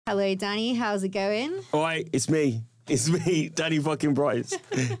Hello, Danny. How's it going? All right, it's me. It's me, Danny fucking Price.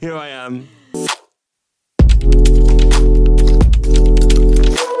 Here I am.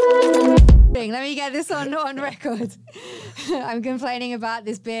 Let me get this on record. I'm complaining about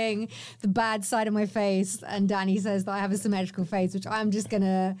this being the bad side of my face, and Danny says that I have a symmetrical face, which I'm just going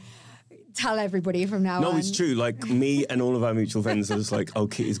to tell everybody from now on. No, it's true. Like, me and all of our mutual friends are just like, oh,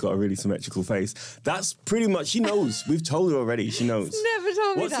 Kitty's got a really symmetrical face. That's pretty much, she knows. We've told her already. She knows. Never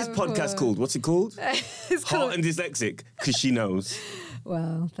told me What's that this podcast called? What's it called? It's Heart called... and Dyslexic, because she knows.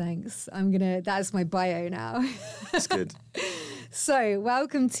 Well, thanks. That's my bio now. That's good. So,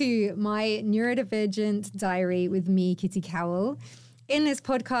 welcome to my neurodivergent diary with me, Kitty Cowell. In this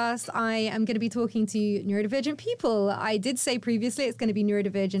podcast, I am going to be talking to neurodivergent people. I did say previously it's going to be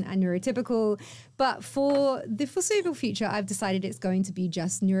neurodivergent and neurotypical, but for the foreseeable future, I've decided it's going to be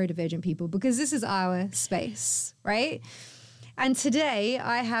just neurodivergent people because this is our space, right? And today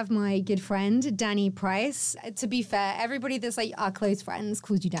I have my good friend, Danny Price. To be fair, everybody that's like our close friends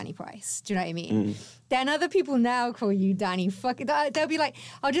calls you Danny Price. Do you know what I mean? Then other people now call you Danny fucking... They'll be like,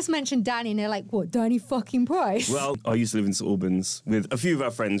 I'll just mention Danny and they're like, what, Danny fucking Price? Well, I used to live in St Albans with a few of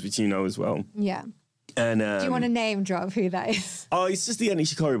our friends, which you know as well. Yeah. And, do you want to name drop who that is? Oh, it's just the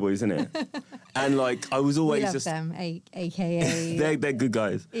Shikari boys, isn't it? And like, I was always we love just them, aka they're good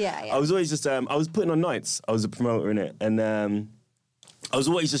guys. Yeah. I was always just I was putting on nights. I was a promoter in it, and I was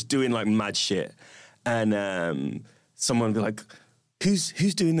always just doing like mad shit. And someone would be like, "Who's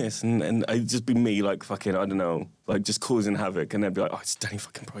doing this?" And I'd just be me, like fucking, I don't know, like just causing havoc. And they'd be like, "Oh, it's Danny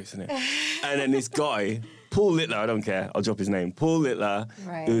fucking Price, isn't it?" And then this guy, Paul Littler, I don't care, I'll drop his name. Paul Littler,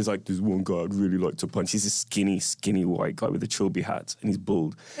 right. It was like, there's one guy I'd really like to punch. He's a skinny white guy with a trilby hat, and he's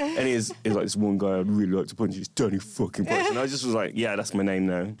bald. And he's like, this one guy I'd really like to punch. He's Danny fucking Price. And I just was like, yeah, that's my name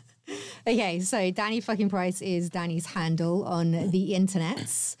now. Okay, so Danny fucking Price is Danny's handle on the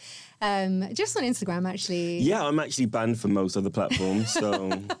internets. Just on Instagram, actually. Yeah, I'm actually banned from most other platforms, so...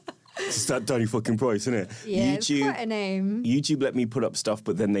 It's that Danny fucking Price, isn't it? Yeah, it's quite a name. YouTube let me put up stuff,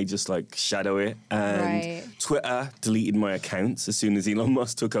 but then they just like shadow it. And right. Twitter deleted my accounts as soon as Elon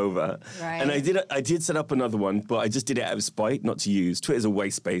Musk took over. Right. And I did set up another one, but I just did it out of spite, not to use. Twitter's a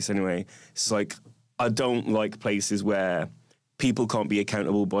waste space anyway. It's like, I don't like places where people can't be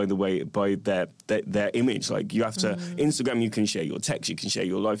accountable by their image. Like, you have to Instagram, you can share your text, you can share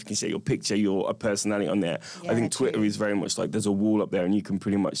your life, you can share your picture, your personality on there. Yeah, I think Twitter is very much like there's a wall up there and you can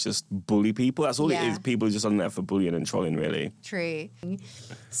pretty much just bully people. That's all it is. People are just on there for bullying and trolling, really. True.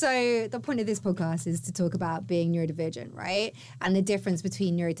 So the point of this podcast is to talk about being neurodivergent, right? And the difference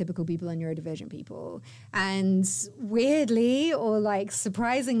between neurotypical people and neurodivergent people. And weirdly, or like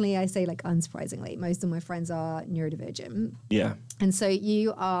surprisingly, I say like unsurprisingly, most of my friends are neurodivergent. Yeah. And so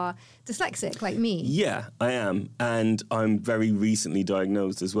you are dyslexic like me. Yeah, I am. And I'm very recently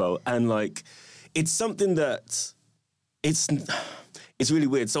diagnosed as well. And like, it's something that it's really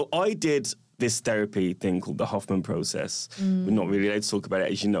weird. So I did this therapy thing called the Hoffman process. We're not really allowed to talk about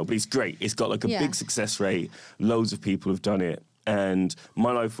it, as you know, but it's great. It's got like a big success rate. Loads of people have done it. And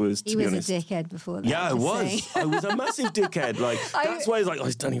my life was, to be honest... He was a dickhead before that. Yeah, I was. I was a massive dickhead. Like, that's why he's like, oh,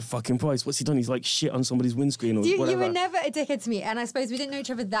 he's Danny fucking Price. What's he done? He's like shit on somebody's windscreen or whatever. You were never a dickhead to me. And I suppose we didn't know each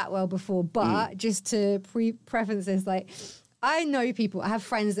other that well before. But just to preference this, like... I know people, I have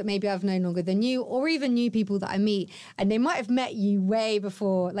friends that maybe I've known longer than you, or even new people that I meet, and they might have met you way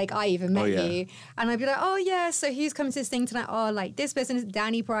before, like, I even met you. And I'd be like, oh, yeah, so who's coming to this thing tonight? Oh, like, this person is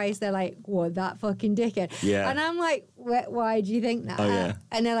Danny Price. They're like, what, that fucking dickhead? Yeah. And I'm like, why do you think that? Oh, yeah.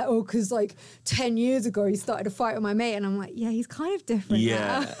 And they're like, oh, because, like, 10 years ago, he started a fight with my mate. And I'm like, yeah, he's kind of different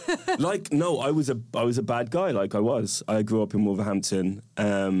now. Like, no, I was a bad guy, like I was. I grew up in Wolverhampton.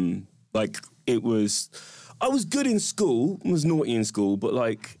 Like, it was... I was good in school, was naughty in school, but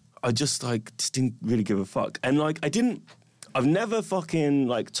like, I just didn't really give a fuck. And like, I've never fucking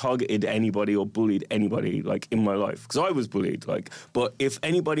like targeted anybody or bullied anybody like in my life. Because I was bullied, like, but if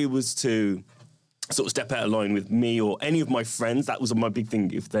anybody was to sort of step out of line with me or any of my friends, that was my big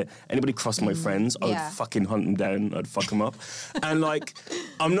thing. If anybody crossed my friends, I would fucking hunt them down, I'd fuck them up. And like,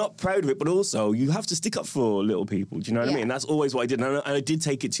 I'm not proud of it, but also you have to stick up for little people, do you know what I mean? And that's always what I did, and I did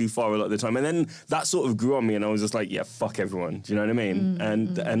take it too far a lot of the time. And then that sort of grew on me, and I was just like, yeah, fuck everyone, do you know what I mean?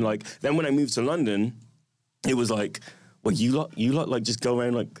 And like, then when I moved to London, it was like, well, you lot like just go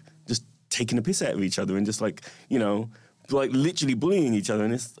around like just taking a piss out of each other and just like, you know, like literally bullying each other.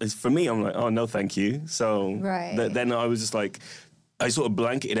 And it's for me, I'm like, oh, no, thank you. So then I was just like, I sort of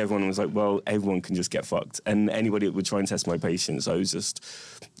blanketed everyone and was like, well, everyone can just get fucked. And anybody that would try and test my patience, I was just,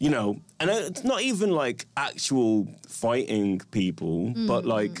 you know, and it's not even like actual fighting people, but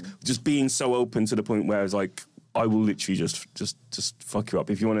like just being so open to the point where I was like, I will literally just fuck you up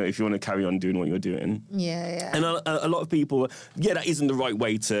if you want to carry on doing what you're doing. Yeah. And a lot of people, that isn't the right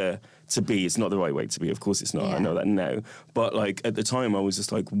way to be. It's not the right way to be. Of course, it's not. Yeah. I know that now. But like at the time, I was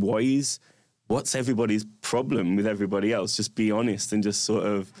just like, what's everybody's problem with everybody else? Just be honest and just sort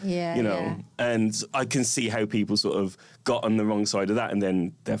of, you know. Yeah. And I can see how people sort of got on the wrong side of that and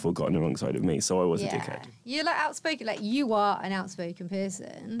then therefore got on the wrong side of me. So I was a dickhead. You're like outspoken, like you are an outspoken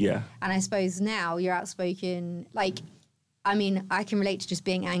person. Yeah. And I suppose now you're outspoken, like, I mean, I can relate to just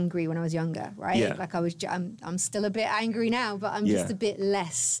being angry when I was younger, right? Yeah. Like I'm still a bit angry now, but I'm just a bit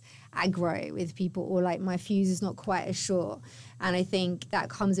less aggro with people, or like my fuse is not quite as short. And I think that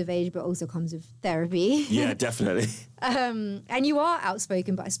comes with age, but also comes with therapy. Yeah, definitely. And you are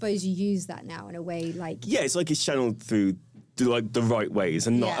outspoken, but I suppose you use that now in a way like... Yeah, it's like it's channeled through like the right ways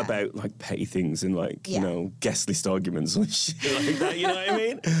and not Yeah. about like petty things and like, you know, guest list arguments or shit like that, you know what I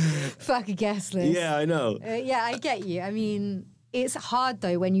mean? Fuck a guest list. Yeah, I know. Yeah, I get you. I mean... It's hard,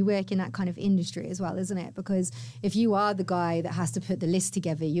 though, when you work in that kind of industry as well, isn't it? Because if you are the guy that has to put the list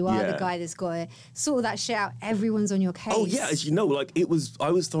together, you are the guy that's got to sort that shit out, everyone's on your case. Oh, yeah, as you know, like I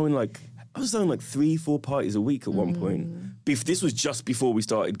was throwing like 3-4 parties a week at one point. This was just before we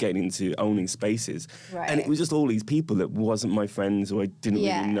started getting into owning spaces. Right. And it was just all these people that wasn't my friends or I didn't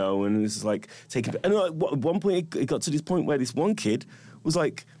really know. And it was like taking... And at one point, it got to this point where this one kid was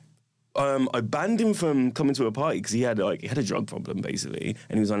like... I banned him from coming to a party because he had a drug problem basically,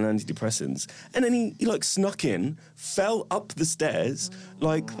 and he was on antidepressants. And then he like snuck in, fell up the stairs,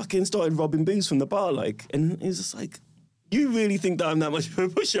 like fucking started robbing booze from the bar, like. And he was just like, "You really think that I'm that much of a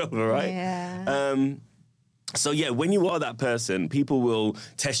pushover, right?" Yeah. So yeah, when you are that person, people will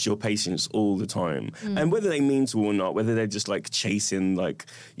test your patience all the time. And whether they mean to or not, whether they're just like chasing like,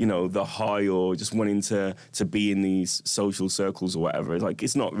 you know, the high or just wanting to be in these social circles or whatever, like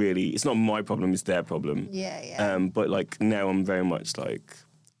it's not my problem, it's their problem. Yeah. But like now I'm very much like,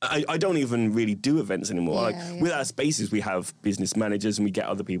 I don't even really do events anymore. With our spaces, we have business managers and we get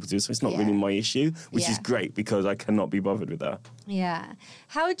other people to do, so it's not really my issue, which is great because I cannot be bothered with that. Yeah.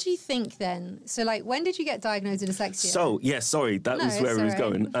 How do you think then? So, like, when did you get diagnosed with dyslexia? So, that was where it was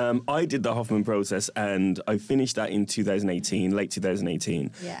going. I did the Hoffman process and I finished that in 2018, late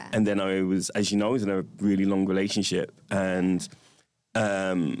 2018. Yeah. And then I was, as you know, I was in a really long relationship and...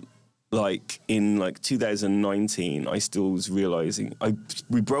 like in like 2019, I still was realizing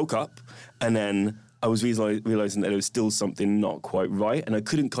we broke up, and then I was realizing that there was still something not quite right, and I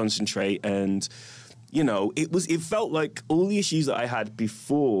couldn't concentrate, and you know, it felt like all the issues that I had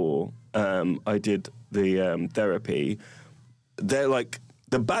before I did the therapy, they're like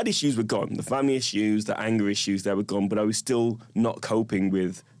the bad issues were gone, the family issues, the anger issues, they were gone, but I was still not coping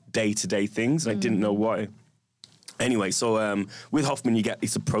with day-to-day things, and I didn't know why. Anyway, so with Hoffman,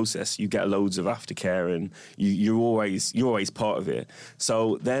 it's a process. You get loads of aftercare, and you're always part of it.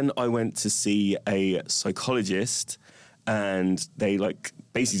 So then I went to see a psychologist, and they like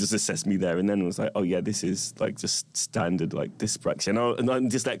basically just assessed me there, and then it was like, oh yeah, this is like just standard like dyspraxia, and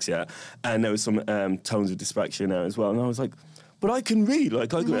dyslexia, and there was some tones of dyspraxia now as well, and I was like, but I can read,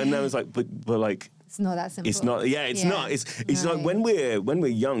 like I can, and I was like, but like. It's not that simple. It's not. Yeah, it's not. It's like when we're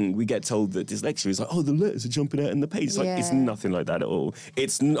young, we get told that dyslexia is like, oh, the letters are jumping out in the page. It's like it's nothing like that at all.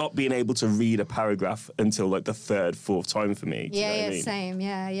 It's not being able to read a paragraph until like the third, fourth time for me. Do you know what I mean? Same.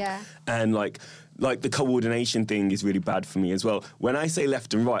 Yeah. And like the coordination thing is really bad for me as well. When I say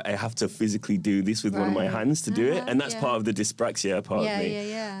left and right, I have to physically do this with one of my hands to do it, and that's part of the dyspraxia part of me.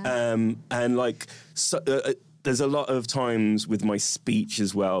 Yeah. And like so, there's a lot of times with my speech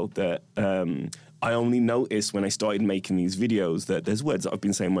as well that. I only noticed when I started making these videos that there's words that I've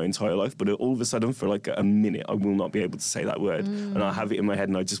been saying my entire life, but all of a sudden for like a minute, I will not be able to say that word. And I'll have it in my head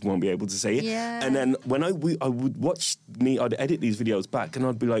and I just won't be able to say it. Yeah. And then when I would watch I'd edit these videos back and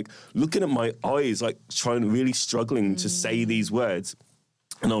I'd be like looking at my eyes, like really struggling to say these words.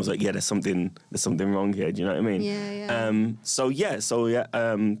 And I was like, yeah, there's something wrong here. Do you know what I mean? Yeah.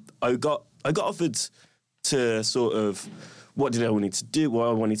 I got offered to sort of, what did I want to do? What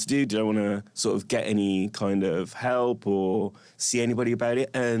I wanted to do? Did I want to sort of get any kind of help or see anybody about it?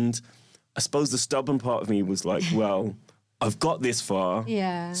 And I suppose the stubborn part of me was like, well, I've got this far,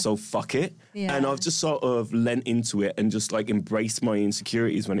 so fuck it. Yeah. And I've just sort of lent into it and just like embraced my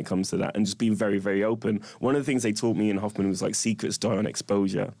insecurities when it comes to that and just being very, very open. One of the things they taught me in Hoffman was like secrets die on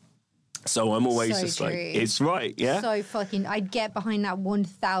exposure. So I'm always So just like, true. it's right, yeah? So fucking, I'd get behind that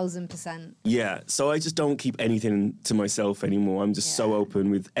 1000%. Yeah, so I just don't keep anything to myself anymore. I'm just so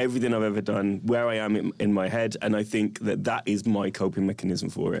open with everything I've ever done, where I am in my head, and I think that is my coping mechanism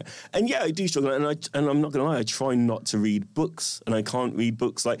for it. And yeah, I do struggle, and I'm not going to lie, I try not to read books, and I can't read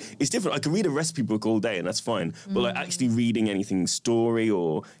books. Like, it's different. I can read a recipe book all day, and that's fine. But like actually reading anything story,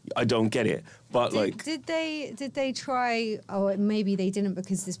 or I don't get it. But Did they try, or maybe they didn't,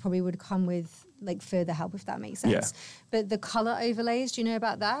 because this probably would come with like further help, if that makes sense. Yeah. But the colour overlays, do you know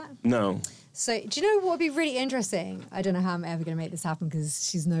about that? No. So do you know what would be really interesting? I don't know how I'm ever going to make this happen because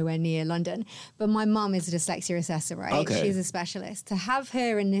she's nowhere near London. But my mum is a dyslexia assessor, right? Okay. She's a specialist. To have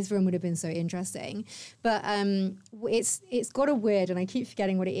her in this room would have been so interesting. But it's got a word, and I keep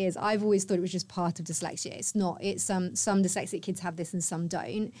forgetting what it is. I've always thought it was just part of dyslexia. It's not. It's some dyslexic kids have this and some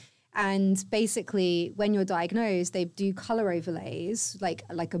don't. And basically, when you're diagnosed, they do colour overlays, like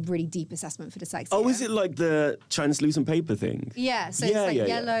a really deep assessment for dyslexia. Oh, is it like the translucent paper thing? Yeah, so it's like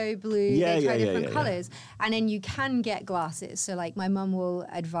yellow, blue, they try different colours. And then you can get glasses. So like my mum will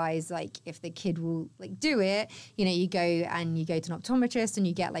advise, like if the kid will like do it, you know, you go to an optometrist and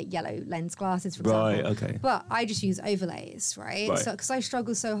you get like yellow lens glasses, for example. Right, okay. But I just use overlays, right? So because I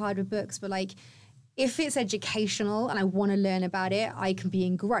struggle so hard with books, but like if it's educational and I want to learn about it, I can be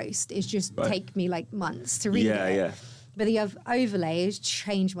engrossed. It's just take me like months to read it. Yeah. But the overlays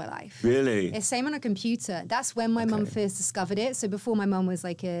changed my life. Really? It's same on a computer. That's when my mum first discovered it. So before my mum was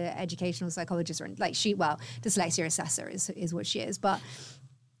like a educational psychologist, or like dyslexia assessor is what she is. But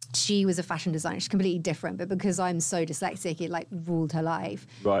she was a fashion designer. She's completely different. But because I'm so dyslexic, it like ruled her life.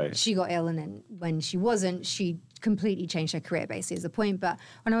 Right. She got ill, and then when she wasn't, she completely changed her career, basically, is the point. But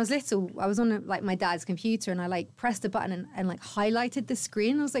when I was little, I was on like my dad's computer, and I like pressed a button and like highlighted the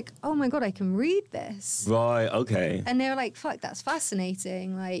screen. I was like, oh my God, I can read this. Right, okay. And they were like, fuck, that's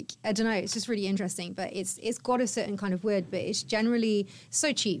fascinating. Like, I don't know, it's just really interesting. But it's got a certain kind of word, but it's generally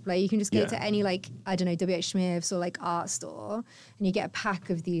so cheap. Like you can just go to any like, I don't know, WH Smith's or like art store, and you get a pack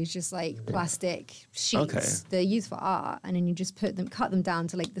of these just like plastic sheets. Okay. They're used for art, and then you just cut them down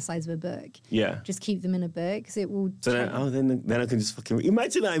to like the size of a book. Yeah. Just keep them in a book, because it will. So then I can just fucking read.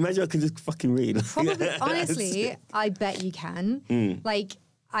 Imagine I can just fucking read. Probably, honestly, I bet you can. Like,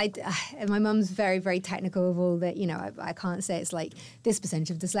 my mum's very, very technical of all that, you know, I can't say it's like this percentage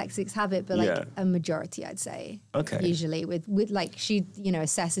of dyslexics have it, but like a majority, I'd say. Okay. Usually with like, she, you know,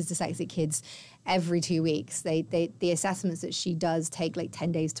 assesses dyslexic kids every 2 weeks. The assessments that she does take like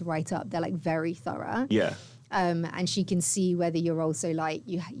 10 days to write up. They're like very thorough. Yeah. And she can see whether you're also like,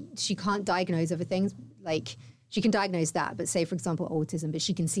 she can't diagnose other things, like, she can diagnose that, but say, for example, autism, but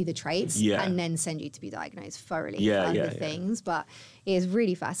she can see the traits and then send you to be diagnosed thoroughly for other things. But it is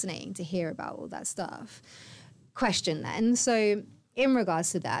really fascinating to hear about all that stuff. Question then. So in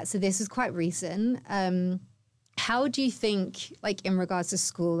regards to that, so this is quite recent. How do you think, like in regards to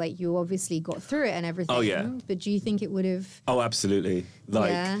school, like you obviously got through it and everything. Oh, yeah. But do you think it would have... Oh, absolutely.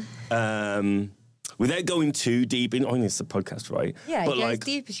 Like, without going too deep in, it's a podcast, right? Yeah, but like, as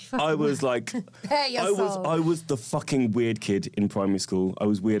deep as you fucking I was like, I was the fucking weird kid in primary school. I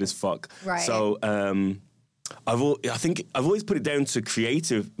was weird as fuck. Right. So I think I've always put it down to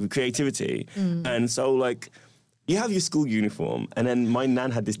creativity, and so like. You have your school uniform, and then my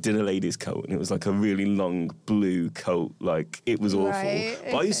nan had this dinner lady's coat, and it was like a really long blue coat, like it was awful. Right,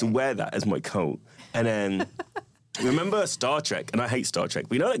 but I used to wear that as my coat, and then. Remember Star Trek? And I hate Star Trek.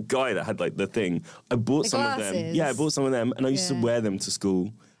 But you know that guy that had like the thing? I bought some of them. Yeah, I bought some of them, and I used to wear them to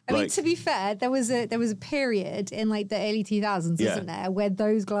school. I mean, to be fair, there was a period in like the early 2000s, wasn't there, where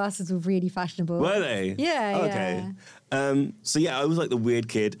those glasses were really fashionable. Were they? Yeah. Okay. So yeah, I was like the weird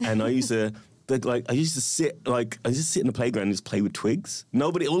kid, and I used to. I used to sit in the playground and just play with twigs.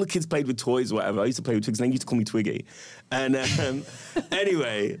 All the kids played with toys or whatever. I used to play with twigs, and they used to call me Twiggy. And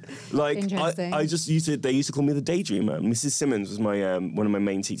anyway, like they used to call me the daydreamer. Mrs. Simmons was my one of my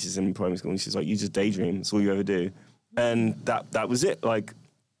main teachers in primary school, and she's like, "You just daydream. That's all you ever do." And that was it. Like,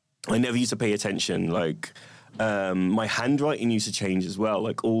 I never used to pay attention. Like. My handwriting used to change as well,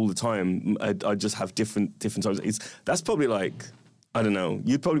 like all the time. I'd just have different times. That's probably like. I don't know.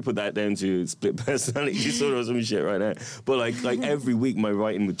 You'd probably put that down to split personality disorder or some shit right now. But like every week, my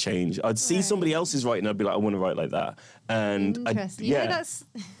writing would change. I'd see somebody else's writing, I'd be like, I want to write like that. And interesting. You know, that's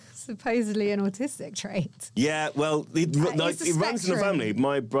supposedly an autistic trait. Yeah, well, it runs in the family.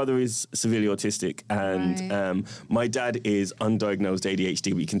 My brother is severely autistic, and my dad is undiagnosed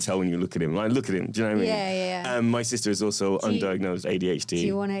ADHD, but you can tell when you look at him. Like, look at him, do you know what I mean? Yeah. My sister is also undiagnosed ADHD. Do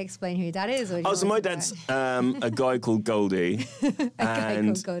you want to explain who your dad is? So my dad's a guy called Goldie. Guy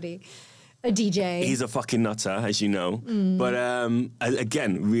called Goldie. A DJ. He's a fucking nutter, as you know. But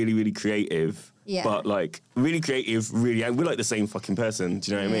again, really, really creative. Yeah. But like really creative, really, we're like the same fucking person.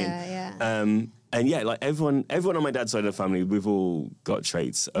 Do you know what I mean? Yeah. And yeah, like everyone on my dad's side of the family, we've all got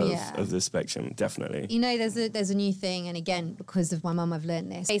traits of the spectrum, definitely. You know, there's a new thing, and again, because of my mum, I've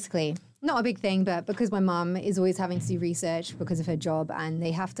learned this. Basically, not a big thing, but because my mum is always having to do research because of her job, and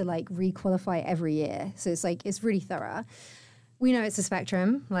they have to like re-qualify every year. So it's like, it's really thorough. We know it's a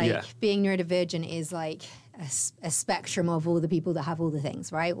spectrum. Like being neurodivergent is like a spectrum of all the people that have all the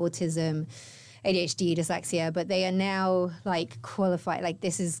things, right? Autism, ADHD, dyslexia, but they are now like qualified. Like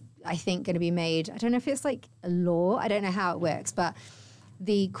this is, I think, going to be made. I don't know if it's like a law. I don't know how it works, but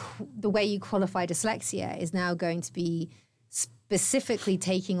the way you qualify dyslexia is now going to be specifically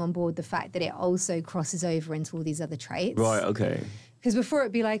taking on board the fact that it also crosses over into all these other traits. Right, okay. Because before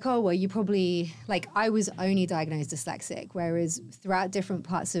it'd be like, oh, well, you probably, like, I was only diagnosed dyslexic, whereas throughout different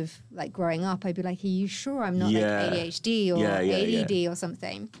parts of, like, growing up, I'd be like, are you sure I'm not, like, ADHD or ADD or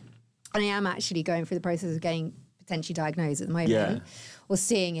something? And I am actually going through the process of getting potentially diagnosed at the moment, or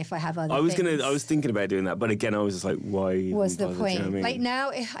seeing if I have other things. I was thinking about doing that, but again, I was just like, why? What's the point? You know what I mean? Like now,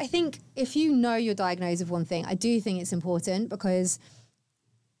 I think if you know you're diagnosed with one thing, I do think it's important, because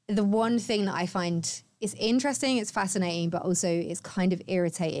the one thing that I find is interesting, it's fascinating, but also it's kind of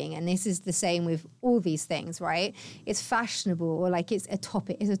irritating. And this is the same with all these things, right? It's fashionable, or like it's a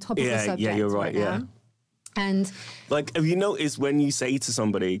topical subject. Yeah, you're right. Now. And like, have you noticed when you say to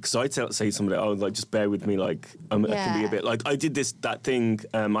somebody, because I say to somebody, oh, like, just bear with me, like, I can be a bit, like, I did that thing,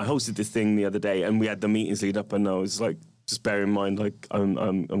 I hosted this thing the other day, and we had the meetings lead up, and I was like, just bear in mind, like,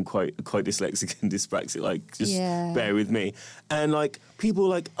 I'm quite dyslexic and dyspraxic, like, just bear with me. And like, people are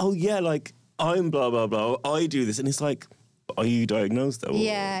like, oh yeah, like, I'm blah, blah, blah, I do this, and it's like, are you diagnosed though?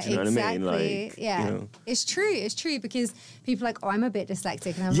 Yeah, do you know exactly. what I mean? Like, yeah, you know. It's true, because people are like, oh, I'm a bit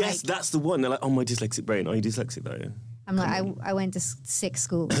dyslexic, and I'm yes, like, that's the one. They're like, oh, my dyslexic brain. Are you dyslexic though? I'm like, I went to 6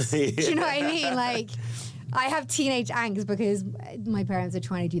 schools. Do you know what I mean? Like, I have teenage angst because my parents are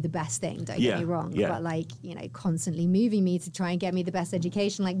trying to do the best thing, don't get me wrong. Yeah. But like, you know, constantly moving me to try and get me the best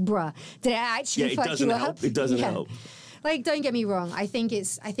education. Like, bruh, did it actually fuck you up? It doesn't help. Like, don't get me wrong. I think it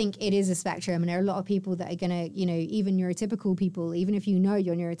is a spectrum, and there are a lot of people that are gonna, you know, even neurotypical people, even if you know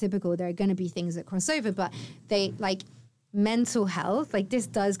you're neurotypical, there are gonna be things that cross over. But they, like, mental health, like, this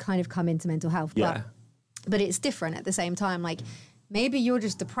does kind of come into mental health. But it's different at the same time. Like, maybe you're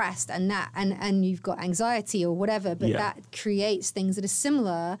just depressed and you've got anxiety or whatever, but that creates things that are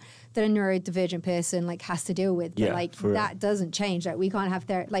similar that a neurodivergent person like has to deal with. But like that doesn't change. Like, we can't have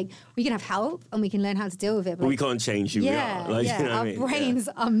we can have help and we can learn how to deal with it. But we can't change who we are. Like, you know what our I mean? brains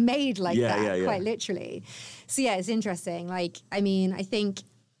are made like that, quite literally. So yeah, it's interesting. Like, I mean, I think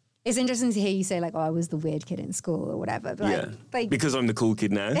it's interesting to hear you say, like, oh, I was the weird kid in school or whatever. But like, because I'm the cool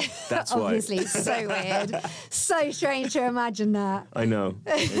kid now. That's why. Obviously, it's so weird. So strange to imagine that. I know.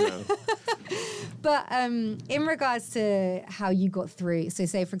 But in regards to how you got through, so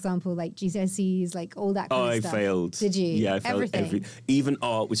say, for example, like GCSEs, like all that kind of stuff. I failed. Did you? Yeah, I failed everything. Even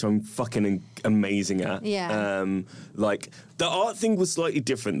art, which I'm fucking amazing at. Yeah. Like, the art thing was slightly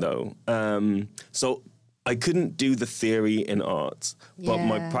different, though. So I couldn't do the theory in art, but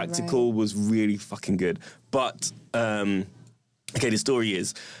my practical was really fucking good. But, okay, the story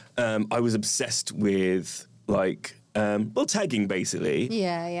is, I was obsessed with, like, tagging, basically.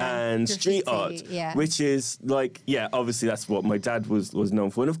 And Graffiti, street art, which is, like, obviously that's what my dad was known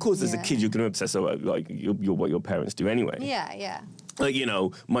for. And, of course, as a kid, you're going to obsess about, like, you're what your parents do anyway. Yeah. Like, you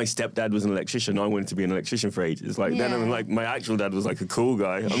know, my stepdad was an electrician. I wanted to be an electrician for ages. Like, then I'm like, my actual dad was like a cool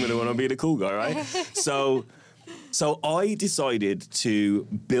guy. I'm going to want to be the cool guy, right? So I decided to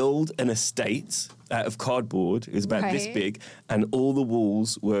build an estate out of cardboard. It was about this big, and all the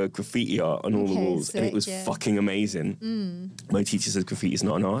walls were graffiti art on all the walls, and it was fucking amazing. My teacher said graffiti is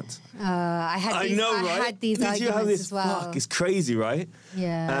not an art. I had these Did you have this? as well. Fuck, it's crazy, right?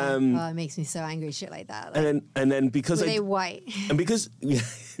 Yeah. It makes me so angry, shit like that. Like, and then because were they white? And because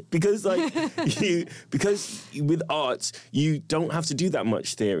like because with art you don't have to do that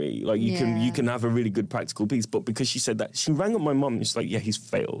much theory. Like you can have a really good practical piece. But because she said that, she rang up my mum and she's like, yeah, he's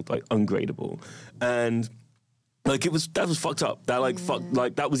failed, like ungradable. And like that was fucked up. That like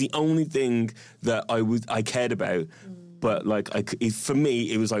that was the only thing that I cared about. But like for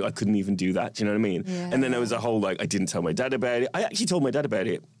me, it was like I couldn't even do that. Do you know what I mean? Yeah. And then there was a whole like I didn't tell my dad about it. I actually told my dad about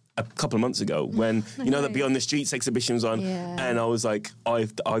it a couple of months ago when the Beyond the Streets exhibition was on, and I was like, I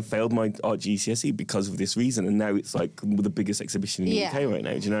failed my art GCSE because of this reason, and now it's like the biggest exhibition in the UK right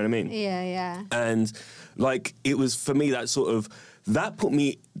now. Do you know what I mean? Yeah. And like it was for me that sort of that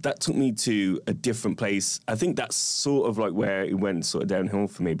took me to a different place. I think that's sort of like where it went sort of downhill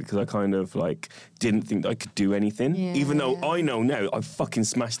for me, because I kind of like didn't think that I could do anything, even though I know now I fucking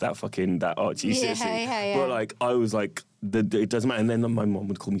smashed that art GCSE. But like I was like, it doesn't matter. And then my mom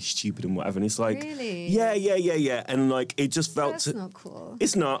would call me stupid and whatever. And it's like, really? Yeah. And like it just felt. That's not cool.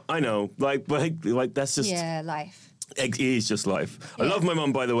 It's not. I know. Like that's just. Yeah, life. It is just life. I love my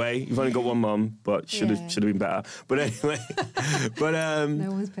mum, by the way. You've only got one mum, but should have been better. But anyway,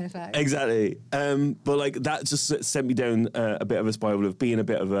 no one's perfect. Exactly. But like that just sent me down a bit of a spiral of being a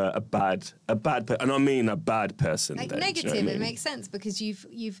bit of a bad and I mean a bad person. Like then, negative, do you know what I it mean? makes sense because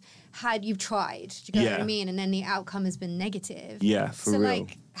you've tried. Do you know what I mean? And then the outcome has been negative. Yeah, for real. real. So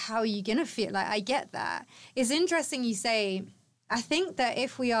like, how are you gonna feel? Like, I get that. It's interesting you say. I think that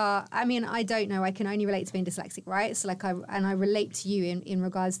if we are, I mean, I don't know. I can only relate to being dyslexic, right? So like, I relate to you in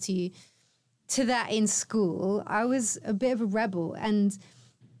regards to that in school. I was a bit of a rebel, and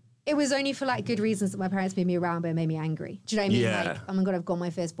it was only for like good reasons that my parents made me around, but it made me angry. Do you know what I mean? Yeah. Like, oh my God, I've got my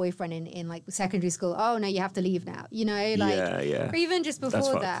first boyfriend in like secondary school. Oh no, you have to leave now. You know, like, or even just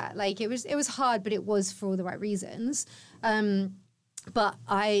before that, like it was hard, but it was for all the right reasons. But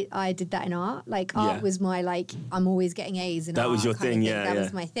I did that in art. Like art was my like, I'm always getting A's in art. That was your thing, That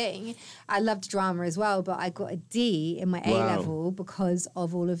was my thing. I loved drama as well, but I got a D in my A level because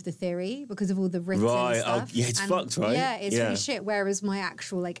of all of the theory, because of all the written stuff. Yeah, it's fucked, right? Yeah, it's really shit. Whereas my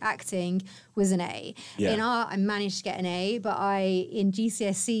actual like acting was an A. In art, I managed to get an A, but in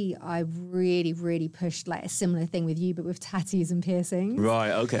GCSE, I really, really pushed like a similar thing with you, but with tattoos and piercings.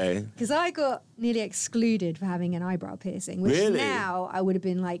 Right, okay. Because I got nearly excluded for having an eyebrow piercing, which now I would have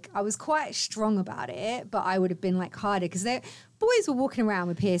been like, I was quite strong about it, but I would have been like harder because boys were walking around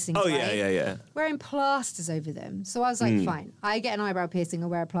with piercings. Oh, right? yeah. Wearing plasters over them. So I was like, fine, I get an eyebrow piercing, I'll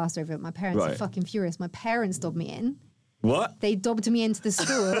wear a plaster over it. My parents are fucking furious. My parents dobbed me in. What? They dobbed me into the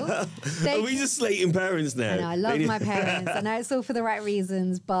school. Are we just slating parents now? I know, I love my parents. I know it's all for the right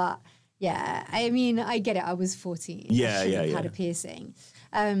reasons, but yeah, I mean, I get it. I was 14. I should have had a piercing.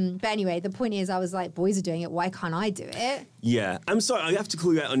 But anyway, the point is, I was like, boys are doing it. Why can't I do it? Yeah, I'm sorry. I have to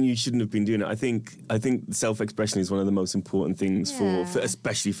call you out on you shouldn't have been doing it. I think self-expression is one of the most important things for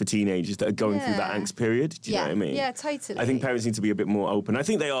especially for teenagers that are going through that angst period. Do you know what I mean? Yeah, totally. I think parents need to be a bit more open. I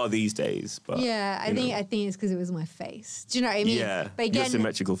think they are these days. But I think it's because it was my face. Do you know what I mean? Yeah, but again, your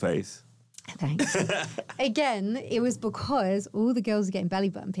symmetrical face. Thanks. Again, it was because all the girls were getting belly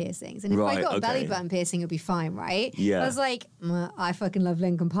button piercings. And if I got a belly button piercing, it would be fine, right? Yeah. I was like, I fucking love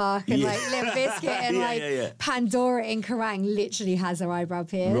Linkin Park and like Limp Bizkit and Pandora in Kerrang literally has her eyebrow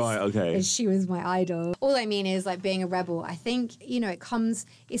pierced. Right, okay. And she was my idol. All I mean is like being a rebel. I think,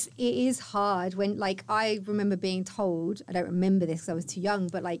 it is hard when like I remember being told, I don't remember this because I was too young,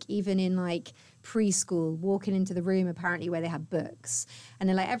 but like even in like preschool, walking into the room apparently where they had books and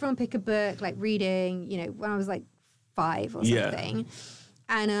they're like, everyone pick a book, like reading, when I was like 5 or something.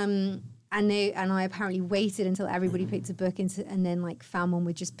 And I apparently waited until everybody picked a book and then like found one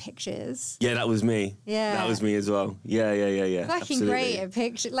with just pictures. Yeah, that was me. Yeah. That was me as well. Yeah. Fucking Absolutely. great at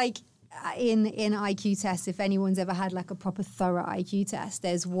picture. Like in IQ tests, if anyone's ever had like a proper thorough IQ test,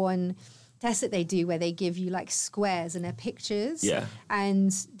 there's one test that they do where they give you like squares and they're pictures. Yeah.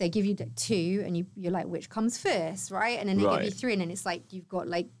 And they give you 2 and you're like, which comes first, right? And then they give you 3 and then it's like you've got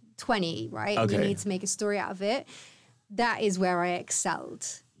like 20, right? Okay. You need to make a story out of it. That is where I excelled.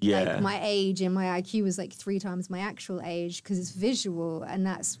 Yeah. Like my age and my IQ was like 3 times my actual age because it's visual and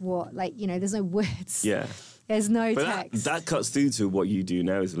that's what like, there's no words. Yeah. There's no but text. That cuts through to what you do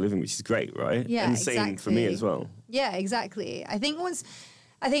now as a living, which is great, right? Yeah, and same for me as well. Yeah, exactly. I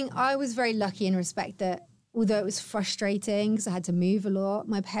think I was very lucky in respect that although it was frustrating because I had to move a lot,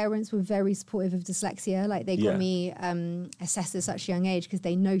 my parents were very supportive of dyslexia. Like they got me assessed at such a young age because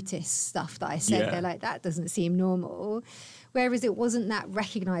they noticed stuff that I said. Yeah. They're like, that doesn't seem normal. Whereas it wasn't that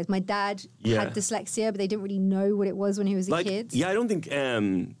recognised. My dad had dyslexia, but they didn't really know what it was when he was a kid. Yeah, I don't think...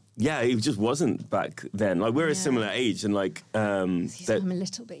 it just wasn't back then. Like, we're a similar age and like... I'm a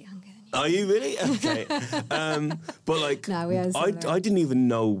little bit younger. Are you really? Okay. But like, no, I didn't even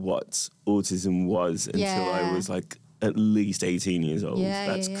know what autism was until I was like at least 18 years old.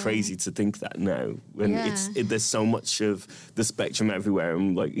 That's crazy to think that now. When there's so much of the spectrum everywhere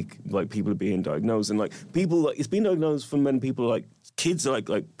and like people are being diagnosed and like people like it's been diagnosed from when people are like kids are like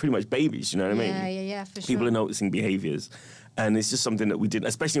pretty much babies, you know what I mean? Yeah, for sure. People are noticing behaviours. And it's just something that we did,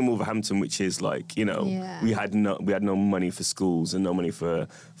 especially in Wolverhampton, which is like, we had no money for schools and no money for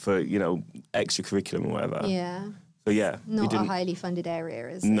extracurriculum or whatever. Yeah. So yeah. Not a highly funded area,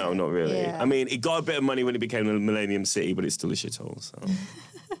 is it? No, not really. Yeah. I mean, it got a bit of money when it became a Millennium City, but it's still a shithole, so.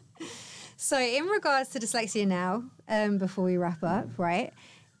 So in regards to dyslexia now, before we wrap up, right?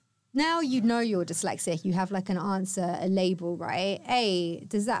 Now you know you're dyslexic. You have like an answer, a label, right? A,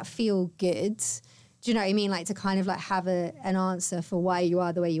 does that feel good? Do you know what I mean? Like to kind of like have an answer for why you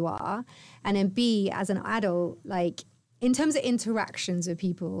are the way you are. And then B, as an adult, like in terms of interactions with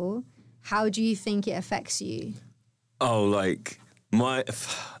people, how do you think it affects you? Oh, like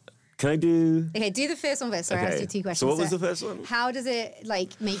can I do? Okay, do the first one first. Sorry, I asked you 2 questions. So what was the first one? How does it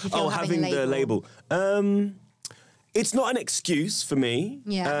like make you feel having the label? It's not an excuse for me.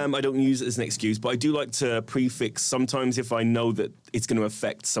 Yeah. I don't use it as an excuse, but I do like to prefix sometimes if I know that it's going to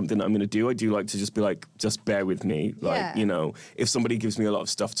affect something that I'm going to do. I do like to just be like, just bear with me. Like, you know, if somebody gives me a lot of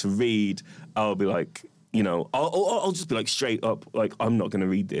stuff to read, I'll be like, you know, I'll just be like straight up, like, I'm not going to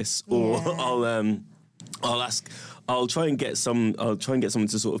read this. Or I'll try and get someone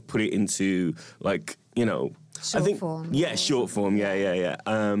to sort of put it into like, you know, Short form. Yeah, short form. Yeah.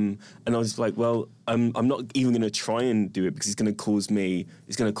 And I was like, well, I'm not even going to try and do it because it's going to cause me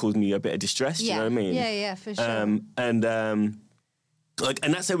a bit of distress. Do you know what I mean? Yeah, for sure. And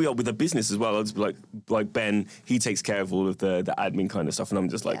that's how we are with the business as well. I'll just be like Ben, he takes care of all of the admin kind of stuff, and I'm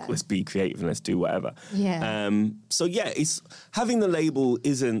just like, let's be creative and let's do whatever. Yeah. So yeah, it's having the label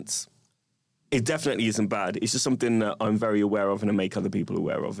isn't. It definitely isn't bad. It's just something that I'm very aware of and I make other people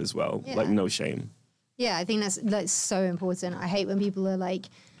aware of as well. Yeah. Like, no shame. Yeah, I think that's so important. I hate when people are like,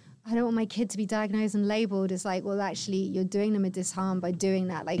 I don't want my kid to be diagnosed and labelled. It's like, well, actually, you're doing them a disharm by doing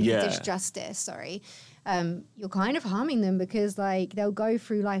that. Like, disjustice, sorry. You're kind of harming them because, like, they'll go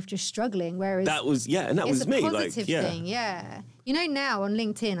through life just struggling. Whereas that was me. It's a positive thing, yeah. You know, now on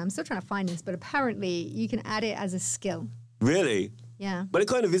LinkedIn, I'm still trying to find this, but apparently you can add it as a skill. Really? Yeah. But it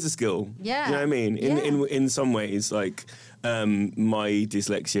kind of is a skill. Yeah. Do you know what I mean? In some ways, like, my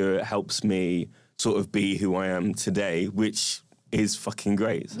dyslexia helps me sort of be who I am today, which is fucking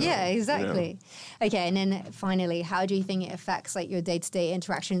great. So, yeah, exactly. You know. Okay, and then finally, how do you think it affects like your day-to-day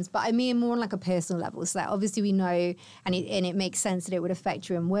interactions? But I mean more on like a personal level. So like, obviously we know, and it makes sense that it would affect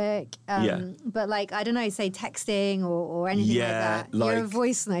you in work. But like, I don't know, say texting or anything like that. You're a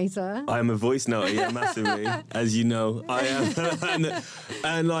voice noter. I'm a voice noter, yeah, massively, as you know. I am.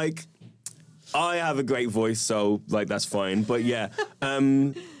 and like, I have a great voice, so like that's fine. But yeah,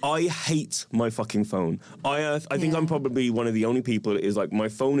 I hate my fucking phone. I think I'm probably one of the only people that is like, my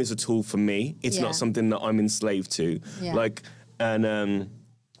phone is a tool for me. It's not something that I'm enslaved to. Yeah. Like, and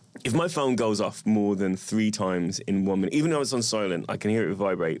if my phone goes off more than 3 times in 1 minute, even though it's on silent, I can hear it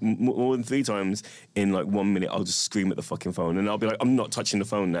vibrate. More than 3 times in like 1 minute, I'll just scream at the fucking phone, and I'll be like, I'm not touching the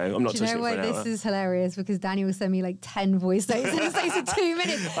phone now. I'm not touching it for an hour. This is hilarious because Danny will send me like 10 voice notes in the space of 2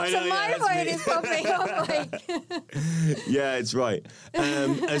 minutes. So my phone is popping up like. Yeah, it's right.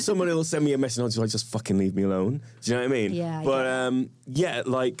 And someone will send me a message, and I'll just like, just fucking leave me alone. Do you know what I mean? Yeah. But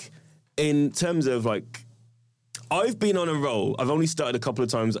like in terms of like, I've been on a roll. I've only started a couple of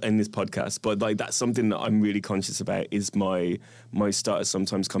times in this podcast, but like that's something that I'm really conscious about is my stutter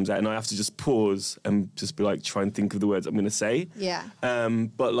sometimes comes out and I have to just pause and just be like, try and think of the words I'm going to say. Yeah.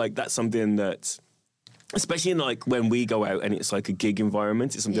 But like that's something that, especially in like when we go out and it's like a gig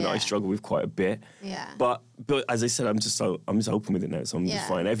environment, it's something that I struggle with quite a bit. Yeah. But as I said, I'm just open with it now, so I'm just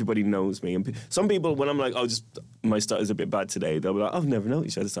fine. Everybody knows me. And some people, when I'm like, my stutter's a bit bad today, they'll be like, I've never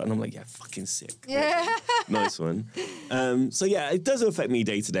noticed you had a stutter. And I'm like, yeah, fucking sick. Yeah. Nice one. So yeah, it does affect me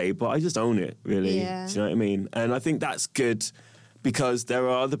day to day, but I just own it, really. Yeah. Do you know what I mean? And I think that's good because there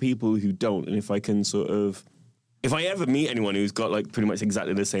are other people who don't. And if I can if I ever meet anyone who's got like pretty much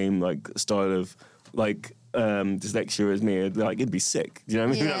exactly the same like style of like dyslexia as me, like it'd be sick. Do you know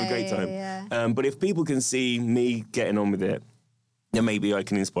what I mean? We'd have a great time. Yeah. But if people can see me getting on with it, then maybe I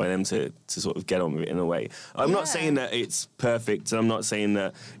can inspire them to sort of get on with it in a way. I'm not saying that it's perfect, and I'm not saying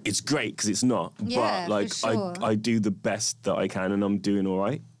that it's great because it's not. Yeah, but like for sure. I do the best that I can, and I'm doing all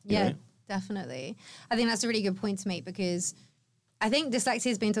right. Yeah, know? definitely. I think that's a really good point to make because I think dyslexia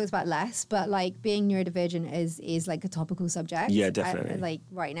is being talked about less, but like being neurodivergent is like a topical subject. Yeah, definitely. Like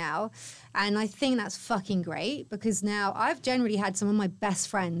right now. And I think that's fucking great because now I've generally had some of my best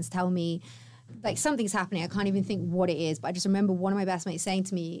friends tell me like something's happening. I can't even think what it is, but I just remember one of my best mates saying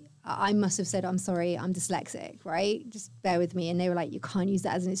to me, I must have said, I'm sorry, I'm dyslexic, right? Just bear with me. And they were like, you can't use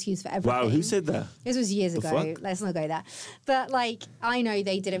that as an excuse for everything. Wow, who said that? This was years ago. Fuck? Let's not go there. But like, I know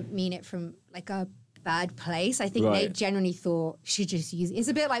they didn't mean it from like a bad place. I think they genuinely thought she just use it. It's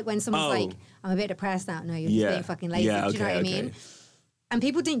a bit like when someone's like, I'm a bit depressed now. No, you're just being fucking lazy. Do you know what I mean? And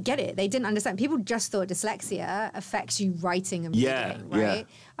people didn't get it. They didn't understand. People just thought dyslexia affects you writing and reading, right? Yeah.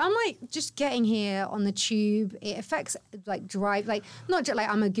 I'm like, just getting here on the tube, it affects like drive, like not just like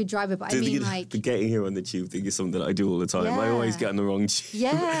I'm a good driver, but I mean like... The getting here on the tube thing is something that I do all the time. I always get on the wrong tube.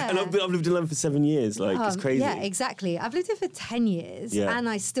 Yeah. And I've lived in London for 7 years. Like, it's crazy. Yeah, exactly. I've lived here for 10 years and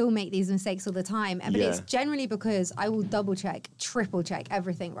I still make these mistakes all the time. But it's generally because I will double check, triple check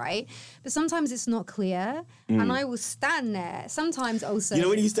everything, right? But sometimes it's not clear and I will stand there. Sometimes also... You know,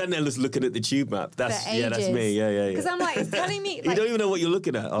 when you stand there just looking at the tube map, that's me. Yeah. Because I'm like, it's telling me... Like, you don't even know what you're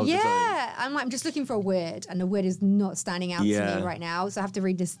looking at. I'm like, I'm just looking for a word and the word is not standing out to me right now. So I have to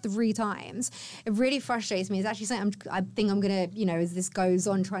read this 3 times. It really frustrates me. It's actually something I think I'm going to, you know, as this goes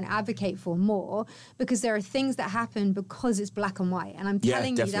on, try and advocate for more because there are things that happen because it's black and white. And I'm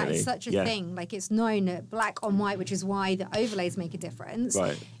telling you that is such a thing. Like it's known that black on white, which is why the overlays make a difference.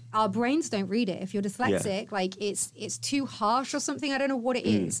 Right. Our brains don't read it. If you're dyslexic, like it's too harsh or something. I don't know what it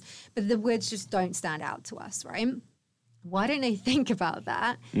is, but the words just don't stand out to us, right? Why don't they think about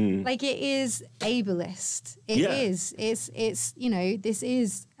that? Like it is ableist. It is. It's, you know, this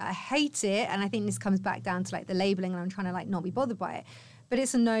is, I hate it. And I think this comes back down to like the labeling and I'm trying to like not be bothered by it. But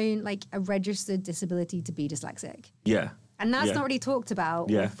it's a known, like a registered disability to be dyslexic. Yeah. And that's not really talked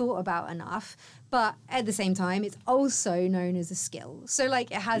about or thought about enough. But at the same time, it's also known as a skill. So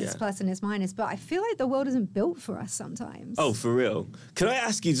like it has its plus and its minus. But I feel like the world isn't built for us sometimes. Oh, for real? Can I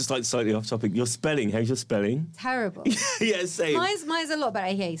ask you just like slightly off topic, your spelling, how's your spelling? Terrible. Yeah, same. Mine's a lot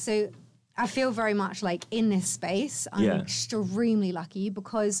better. Okay, so I feel very much like in this space, I'm extremely lucky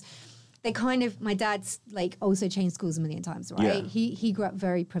because they kind of, my dad's like also changed schools a million times, right? Yeah. He grew up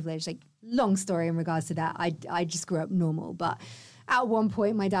very privileged, like long story in regards to that. I just grew up normal, but at one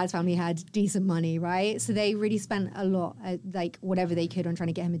point my dad's family had decent money, right? So they really spent a lot, like whatever they could on trying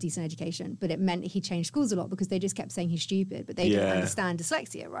to get him a decent education. But it meant he changed schools a lot because they just kept saying he's stupid, but they didn't understand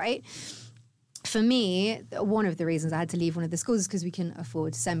dyslexia, right? For me, one of the reasons I had to leave one of the schools is because we couldn't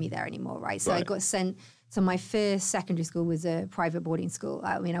afford to send me there anymore, right? So I got sent. So my first secondary school was a private boarding school.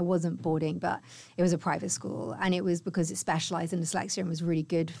 I mean, I wasn't boarding, but it was a private school. And it was because it specialized in dyslexia and was really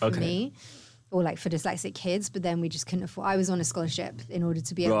good for me, or like for dyslexic kids. But then we just couldn't afford, I was on a scholarship in order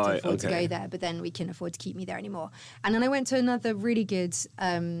to be able to afford to go there. But then we couldn't afford to keep me there anymore. And then I went to another really good,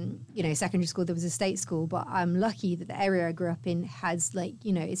 you know, secondary school. There was a state school, but I'm lucky that the area I grew up in has like,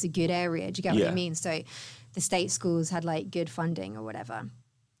 you know, it's a good area. Do you get what I mean? So the state schools had like good funding or whatever.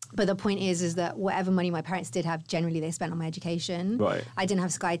 But the point is that whatever money my parents did have, generally they spent on my education. Right. I didn't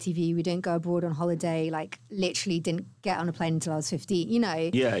have Sky TV. We didn't go abroad on holiday. Like literally didn't get on a plane until I was 15, you know?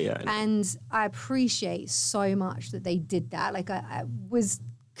 Yeah. And I appreciate so much that they did that. Like I was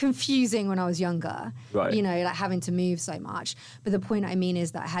confusing when I was younger, you know, like having to move so much. But the point I mean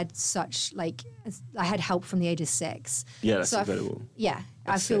is that I had such like, I had help from the age of 6. Yeah, that's incredible.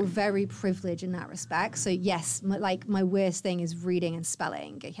 I feel very privileged in that respect. So yes, my worst thing is reading and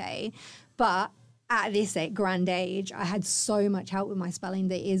spelling, okay? But at this grand age, I had so much help with my spelling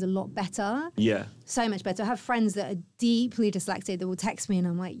that is a lot better. Yeah. So much better. I have friends that are deeply dyslexic that will text me and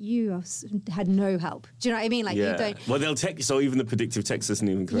I'm like, you have had no help. Do you know what I mean? Like you don't... Well, they'll text, so even the predictive text isn't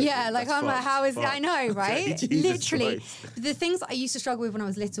even correct. Yeah, like I'm like, how is... I know, right? Literally. Christ. The things I used to struggle with when I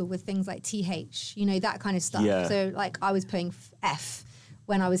was little were things like TH, you know, that kind of stuff. Yeah. So like I was putting F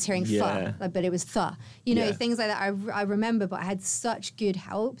when I was hearing th, but it was th. You know, things like that I remember, but I had such good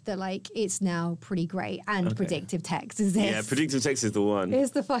help that like it's now pretty great. And predictive text is this. Yeah, predictive text is the one.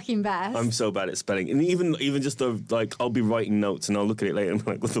 It's the fucking best. I'm so bad at spelling. And even just the, like, I'll be writing notes and I'll look at it later and I'm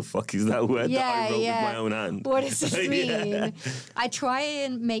like, what the fuck is that word that I wrote with my own hand? What does this mean? I try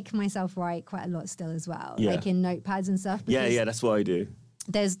and make myself write quite a lot still as well, like in notepads and stuff. Yeah, that's what I do.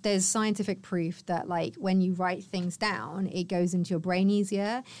 There's scientific proof that like when you write things down, it goes into your brain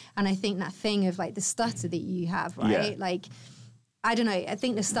easier. And I think that thing of like the stutter that you have, right? Like, I don't know. I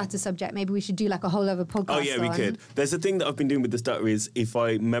think the stutter subject, maybe we should do like a whole other podcast. Oh yeah, we could. There's a thing that I've been doing with the stutter is if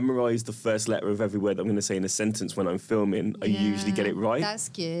I memorize the first letter of every word I'm going to say in a sentence when I'm filming, I usually get it right. That's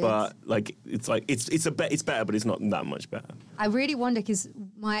good. But like it's better, but it's not that much better. I really wonder because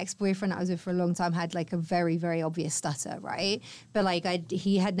my ex-boyfriend that I was with for a long time had like a very, very obvious stutter, right? But like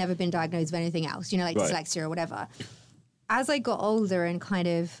he had never been diagnosed with anything else, you know, like dyslexia or whatever. As I got older and kind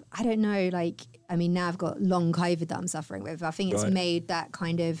of, I don't know, like, I mean, now I've got long COVID that I'm suffering with. I think it's made that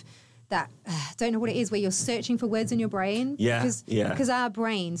kind of, don't know what it is, where you're searching for words in your brain. Yeah, Because our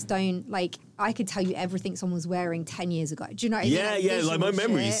brains don't, like, I could tell you everything someone was wearing 10 years ago. Do you know what I mean? Yeah, like my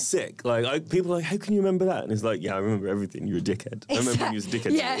memory is shit. sick. Like people are like, how can you remember that? And it's like, yeah, I remember everything. You're a dickhead. I remember when you was a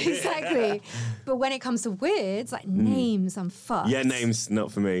dickhead. Yeah, exactly. But when it comes to words, like names, I'm fucked. Yeah, names,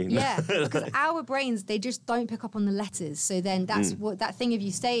 not for me. Yeah, because our brains, they just don't pick up on the letters. So then that's what that thing of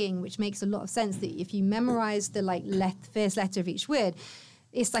you saying, which makes a lot of sense, that if you memorize the like first letter of each word,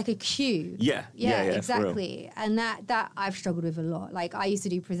 it's like a cue. Yeah, exactly. And that I've struggled with a lot. Like, I used to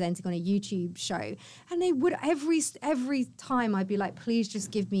do presenting on a YouTube show, and they would every time I'd be like, please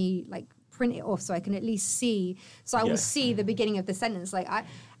just give me, like, print it off so I can at least see. So I will see the beginning of the sentence.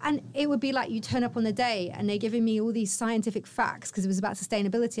 And it would be like, you turn up on the day and they're giving me all these scientific facts because it was about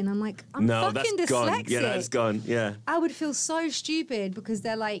sustainability, and I'm like, I'm fucking dyslexic. Gone. Yeah, that's gone. Yeah. I would feel so stupid because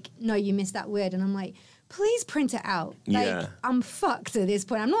they're like, no, you missed that word, and I'm like, please print it out. Like, I'm fucked at this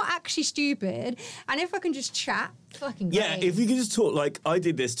point. I'm not actually stupid. And if I can just chat, fucking great. Yeah, if we could just talk, like, I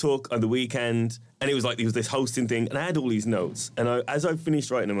did this talk on the weekend, and it was this hosting thing, and I had all these notes. And as I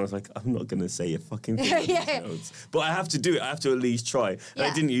finished writing them, I was like, I'm not going to say a fucking thing with these notes. But I have to do it. I have to at least try. And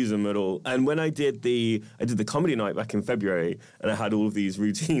I didn't use them at all. And when I did the comedy night back in February, and I had all of these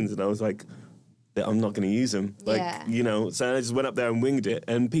routines, and I was like, I'm not going to use them. Like, you know, so I just went up there and winged it.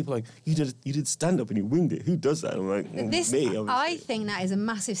 And people are like, you did stand-up and you winged it. Who does that? I'm like, me, obviously. I think that is a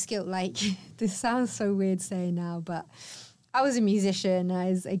massive skill. Like, this sounds so weird saying now, but I was a musician,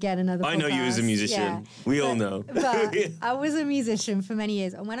 as, again, another podcast. I know you as a musician. Yeah. We all know. But I was a musician for many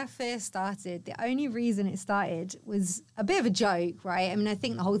years. And when I first started, the only reason it started was a bit of a joke, right? I mean, I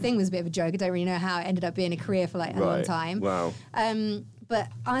think the whole thing was a bit of a joke. I don't really know how it ended up being a career for, like, a long time. Wow. But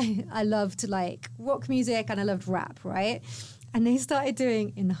I loved, like, rock music, and I loved rap, right? And they started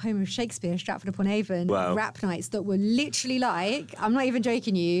doing, in the home of Shakespeare, Stratford-upon-Avon, rap nights that were literally like, I'm not even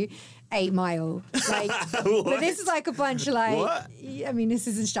joking you, 8 Mile. Like, but this is like a bunch of, like, I mean, this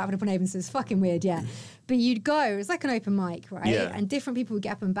isn't Stratford-upon-Avon, so it's fucking weird, yeah. But you'd go, it was like an open mic, right? Yeah. And different people would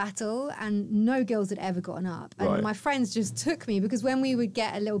get up and battle, and no girls had ever gotten up. And my friends just took me, because when we would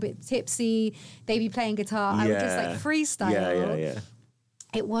get a little bit tipsy, they'd be playing guitar, I would just, like, freestyle. Yeah.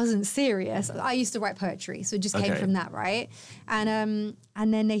 It wasn't serious. I used to write poetry, so it just came from that, right? And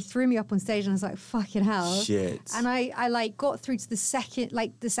then they threw me up on stage, and I was like, fucking hell. Shit. And I like got through to the second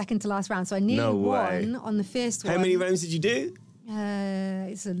to last round. So I nearly won on the first one. How many rounds did you do?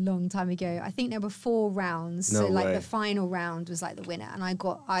 It's a long time ago. I think there were 4 rounds. So like the final round was like the winner, and I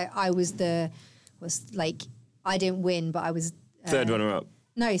didn't win, but I was third runner up.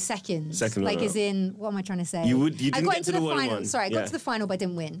 No, second. Second like, runner as in, what am I trying to say? You didn't get to the final. Sorry, I got to the final, but I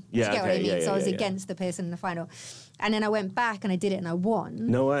didn't win. Yeah, Do you get what I mean? yeah, so I was against the person in the final. And then I went back and I did it and I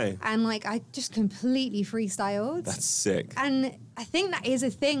won. No way. And, like, I just completely freestyled. That's sick. And I think that is a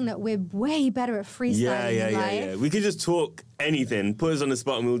thing, that we're way better at freestyling in life. Yeah. We could just talk anything, put us on the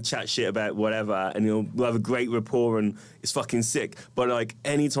spot, and we'll chat shit about whatever, and we'll have a great rapport, and it's fucking sick. But, like,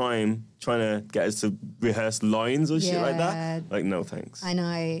 any time trying to get us to rehearse lines or shit like that, like, no thanks. I know.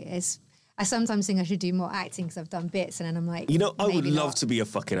 I sometimes think I should do more acting, because I've done bits, and then I'm like, you know, I would love to be a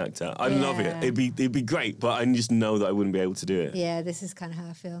fucking actor. I'd love it. It'd be great, but I just know that I wouldn't be able to do it. Yeah, this is kind of how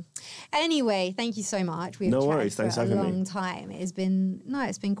I feel. Anyway, thank you so much. We've no chatted worries. Thanks for for a having me. long time. It's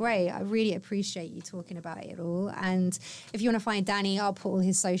been great. I really appreciate you talking about it all. And if you want to find Danny, I'll put all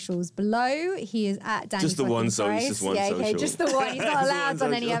his socials below. He is at Danny. Just the one, so it's just one social. Okay, just the one. He's not allowed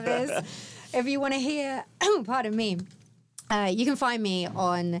on any others. If you want to hear, pardon me, you can find me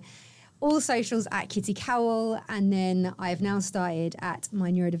on all socials at Kitty Cowell, and then I've now started at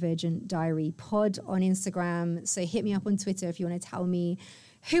my Neurodivergent Diary Pod on Instagram. So hit me up on Twitter if you want to tell me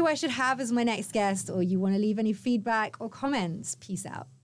who I should have as my next guest, or you want to leave any feedback or comments. Peace out.